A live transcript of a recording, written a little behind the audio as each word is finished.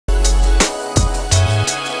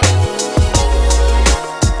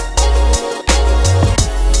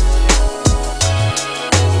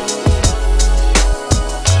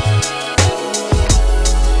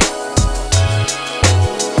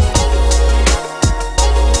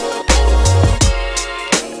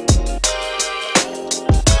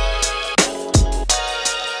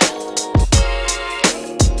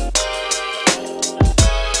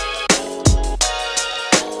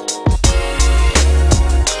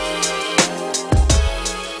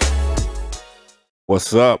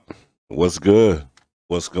What's up? What's good?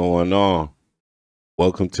 What's going on?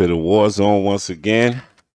 Welcome to the war zone once again.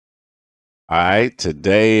 All right,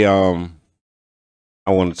 today I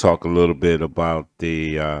want to talk a little bit about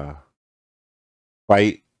the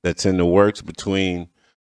fight that's in the works between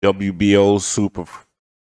WBO's super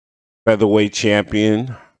featherweight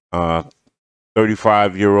champion,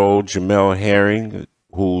 35-year-old Jamel Herring,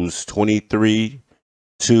 who's 23-2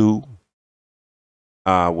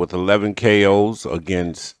 with 11 KOs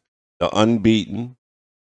against the unbeaten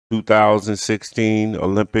 2016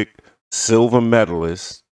 Olympic silver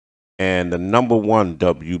medalist and the #1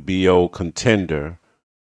 WBO contender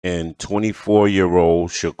and 24-year-old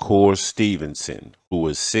SHAKUR Stevenson, who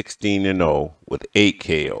is 16-0 with 8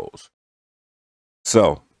 KOs.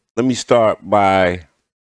 So let me start by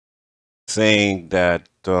saying that,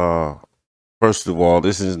 first of all,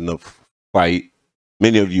 this isn't a fight.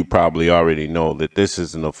 Many of you probably already know that this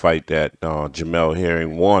isn't a fight that Jamel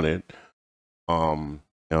Herring wanted.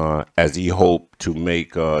 As he hoped to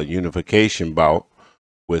make a unification bout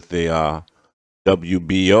with the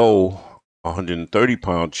WBO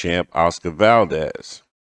 130-pound champ Oscar Valdez.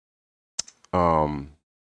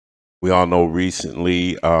 We all know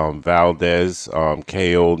recently Valdez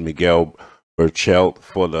KO'd Miguel Berchelt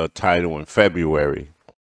for the title in February.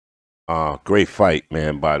 Great fight,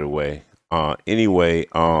 man, by the way. Anyway,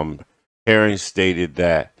 Herring stated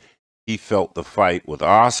that he felt the fight with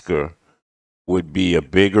Oscar would be a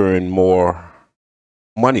bigger and more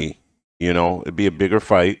money. It'd be a bigger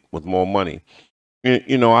fight with more money.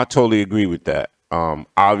 I totally agree with that.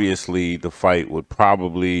 Obviously, the fight would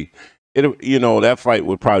probably, that fight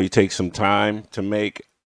would probably take some time to make.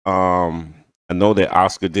 I know that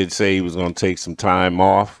Oscar did say he was going to take some time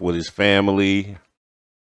off with his family,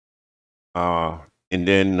 and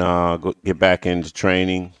then get back into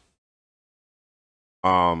training.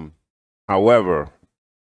 However,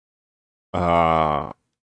 no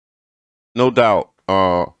doubt,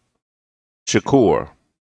 SHAKUR,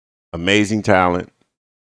 amazing talent,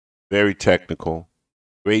 very technical,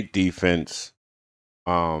 great defense.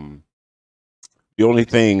 The only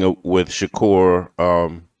thing with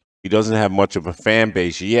SHAKUR, he doesn't have much of a fan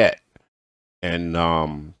base yet. And,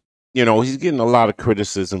 he's getting a lot of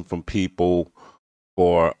criticism from people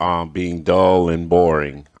for being dull and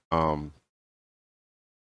boring.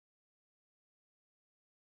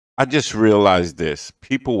 I just realized this.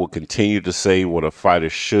 People will continue to say what a fighter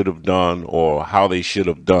should have done or how they should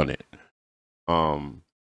have done it.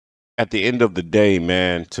 At the end of the day,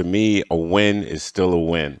 man, to me, a win is still a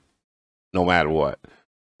win, no matter what.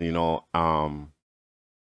 I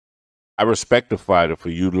respect the fighter for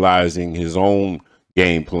utilizing his own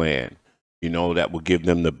game plan, that will give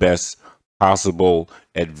them the best possible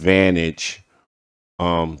advantage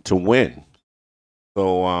to win.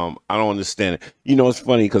 So I don't understand it. It's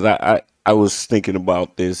funny because I was thinking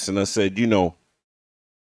about this and I said,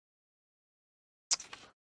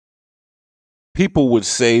 people would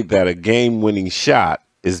say that a game-winning shot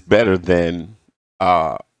is better than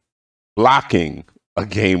blocking a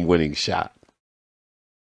game-winning shot.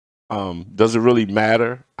 Does it really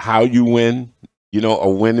matter how you win? A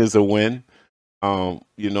win is a win. And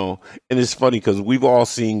it's funny because we've all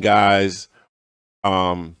seen guys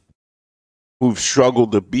who've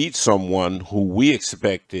struggled to beat someone who we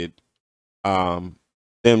expected them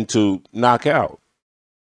to knock out.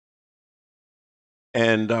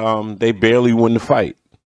 And they barely win the fight.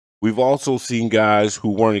 We've also seen guys who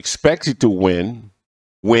weren't expected to win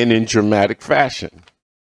in dramatic fashion.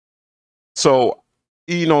 So,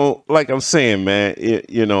 like I'm saying, man,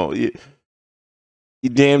 you're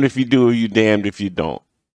damned if you do or you're damned if you don't,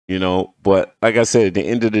 But like I said, at the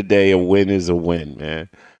end of the day, a win is a win, man.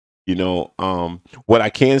 What I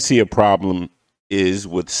can see a problem is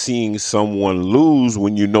with seeing someone lose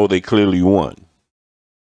when they clearly won.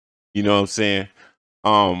 You know what I'm saying?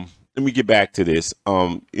 Let me get back to this.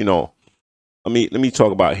 Let me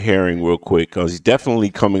talk about Herring real quick because he's definitely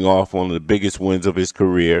coming off one of the biggest wins of his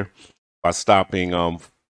career by stopping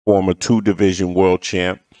former 2-division world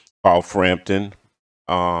champ Carl Frampton,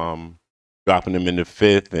 dropping him in the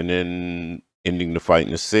 5th and then ending the fight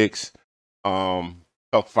in the 6th.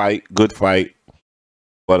 Tough fight, good fight,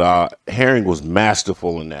 but Herring was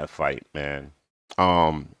masterful in that fight, man.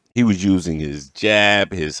 He was using his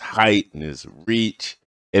jab, his height, and his reach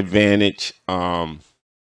advantage.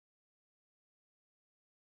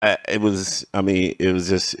 It's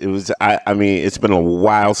been a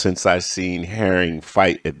while since I've seen Herring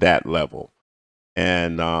fight at that level.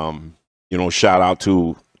 And, shout out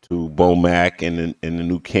to Bomac and the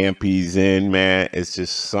new camp he's in, man. It's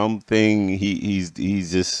just something he's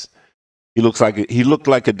just he looked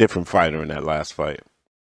like a different fighter in that last fight.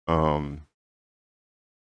 Um,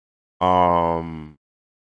 um,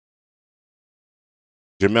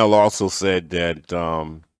 Jamel also said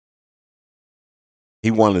that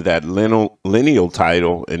he wanted that lineal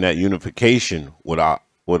title and that unification with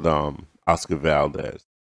Oscar Valdez.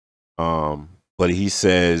 But he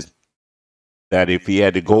says that if he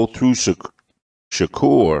had to go through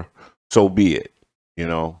Shakur, so be it. You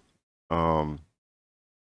know,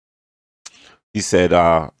 he said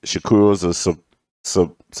Shakur is a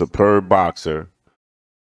superb boxer,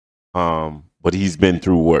 but he's been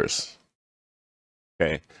through worse.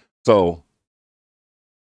 Okay, so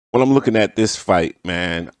when I'm looking at this fight,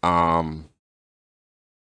 man, I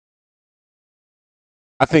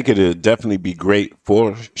think it'd definitely be great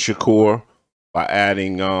for Shakur by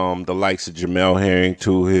adding the likes of Jamel Herring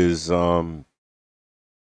to his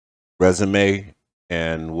resume,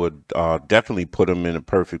 and would definitely put him in a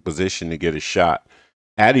perfect position to get a shot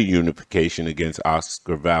at a unification against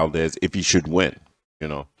Oscar Valdez if he should win. You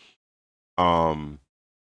know,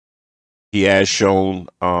 he has shown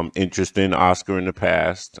interest in Oscar in the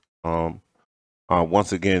past.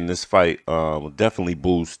 Once again, this fight will definitely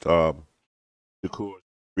boost Shakur's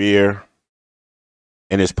career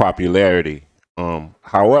and his popularity.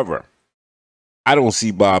 However, I don't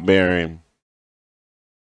see Bob Arum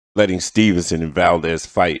letting Stevenson and Valdez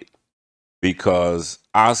fight because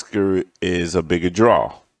Oscar is a bigger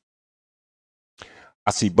draw.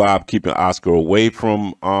 I see Bob keeping Oscar away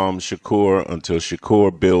from Shakur until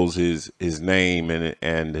Shakur builds his name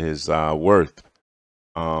and his worth.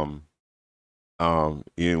 We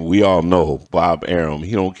all know Bob Arum.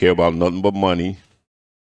 He don't care about nothing but money.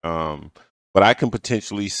 But I can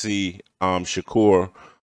potentially see Shakur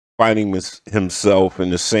finding himself in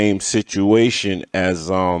the same situation as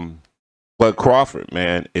Bud Crawford,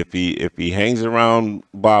 man. If he hangs around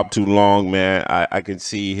Bob too long, man, I can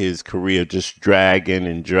see his career just dragging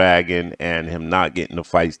and him not getting the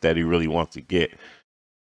fights that he really wants to get.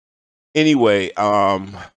 Anyway,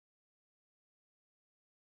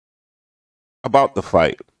 about the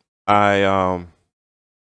fight, I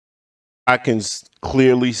can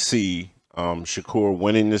clearly see Shakur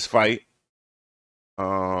winning this fight.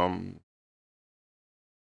 The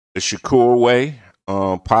Shakur way,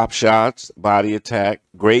 pop shots, body attack,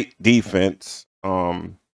 great defense,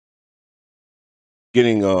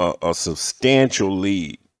 getting a substantial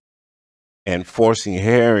lead and forcing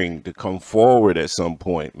Herring to come forward at some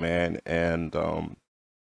point, man, and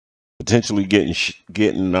potentially getting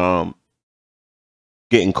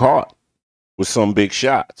caught with some big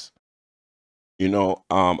shots. You know,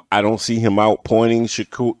 I don't see him outpointing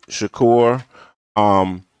Shakur.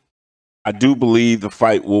 I do believe the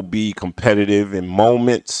fight will be competitive in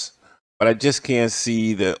moments, but I just can't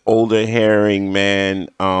see the older Herring, man,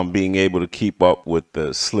 being able to keep up with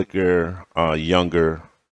the slicker, younger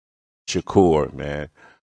Shakur, man.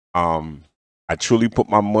 I truly put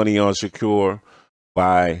my money on Shakur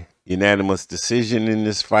by unanimous decision in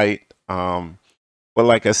this fight. But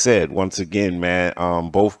like I said, once again, man,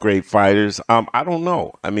 both great fighters. I don't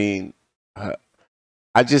know. I mean,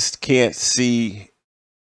 I just can't see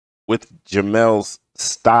with Jamel's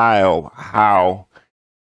style how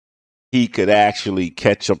he could actually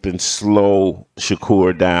catch up and slow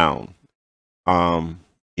Shakur down.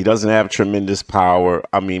 He doesn't have tremendous power.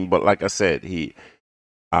 I mean, but like I said,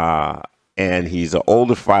 and he's an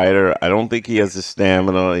older fighter. I don't think he has the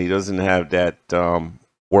stamina. He doesn't have that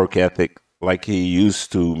work ethic like he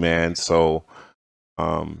used to, man. So,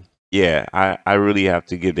 yeah, I really have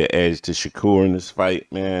to give the edge to Shakur in this fight,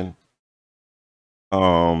 man.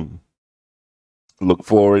 Look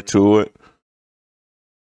forward to it.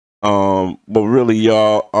 But really,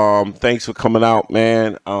 y'all, thanks for coming out,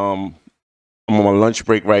 man. I'm on my lunch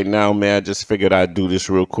break right now, man. I just figured I'd do this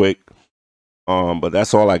real quick. But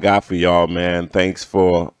that's all I got for y'all, man. Thanks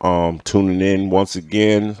for tuning in once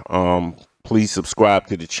again. Please subscribe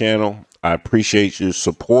to the channel. I appreciate your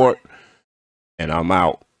support, and I'm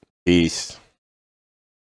out. Peace.